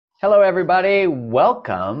Hello, everybody.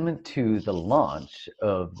 Welcome to the launch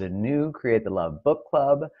of the new Create the Love book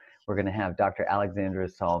club. We're going to have Dr. Alexandra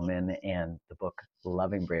Solomon and the book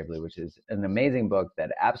Loving Bravely, which is an amazing book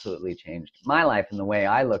that absolutely changed my life and the way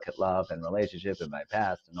I look at love and relationship and my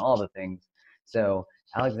past and all the things. So,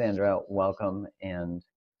 Alexandra, welcome. And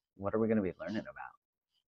what are we going to be learning about?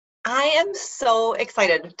 I am so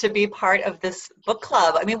excited to be part of this book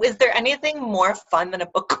club. I mean, is there anything more fun than a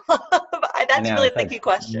book club? I That's know really a it's tricky like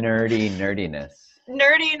question. nerdiness.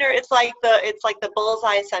 Nerdy nerd. It's like the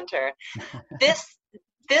bullseye center. This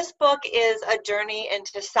this book is a journey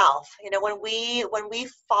into self. When we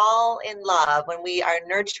fall in love, when we are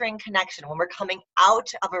nurturing connection, when we're coming out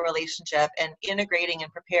of a relationship and integrating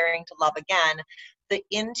and preparing to love again, the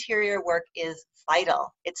interior work is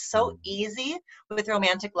vital. It's so easy with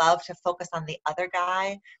romantic love to focus on the other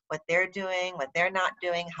guy, what they're doing, what they're not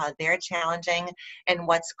doing, how they're challenging. And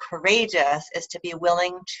what's courageous is to be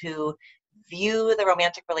willing to view the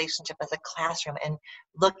romantic relationship as a classroom and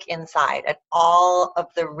look inside at all of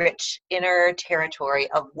the rich inner territory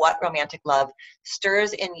of what romantic love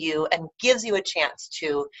stirs in you and gives you a chance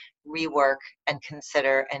to rework and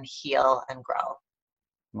consider and heal and grow.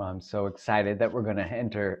 Well, I'm so excited that we're going to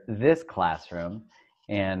enter this classroom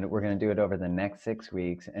and we're going to do it over the next 6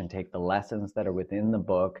 weeks and take the lessons that are within the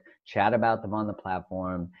book, chat about them on the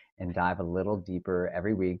platform, and dive a little deeper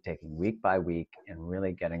every week, taking week by week and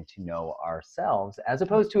really getting to know ourselves as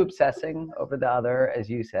opposed to obsessing over the other, as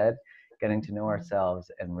you said, getting to know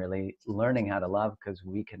ourselves and really learning how to love because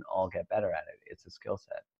we can all get better at it. It's a skill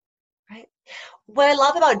set. Right. What I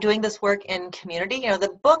love about doing this work in community,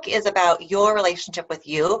 the book is about your relationship with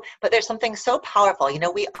you, but there's something so powerful.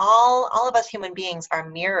 We all of us human beings are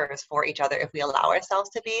mirrors for each other if we allow ourselves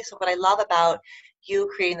to be. So what I love about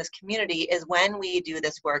you creating this community is when we do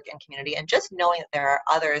this work in community and just knowing that there are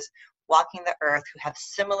others walking the earth who have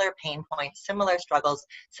similar pain points, similar struggles,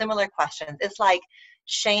 similar questions. It's like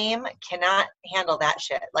shame cannot handle that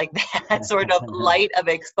shit. Like that sort of light of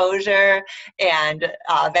exposure and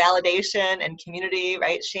validation and community,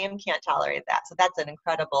 right? Shame can't tolerate that. So that's an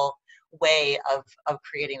incredible way of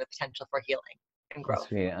creating the potential for healing and Well, growth.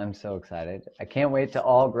 sweet. I'm so excited. I can't wait to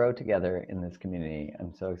all grow together in this community.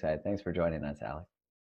 I'm so excited. Thanks for joining us, Alex.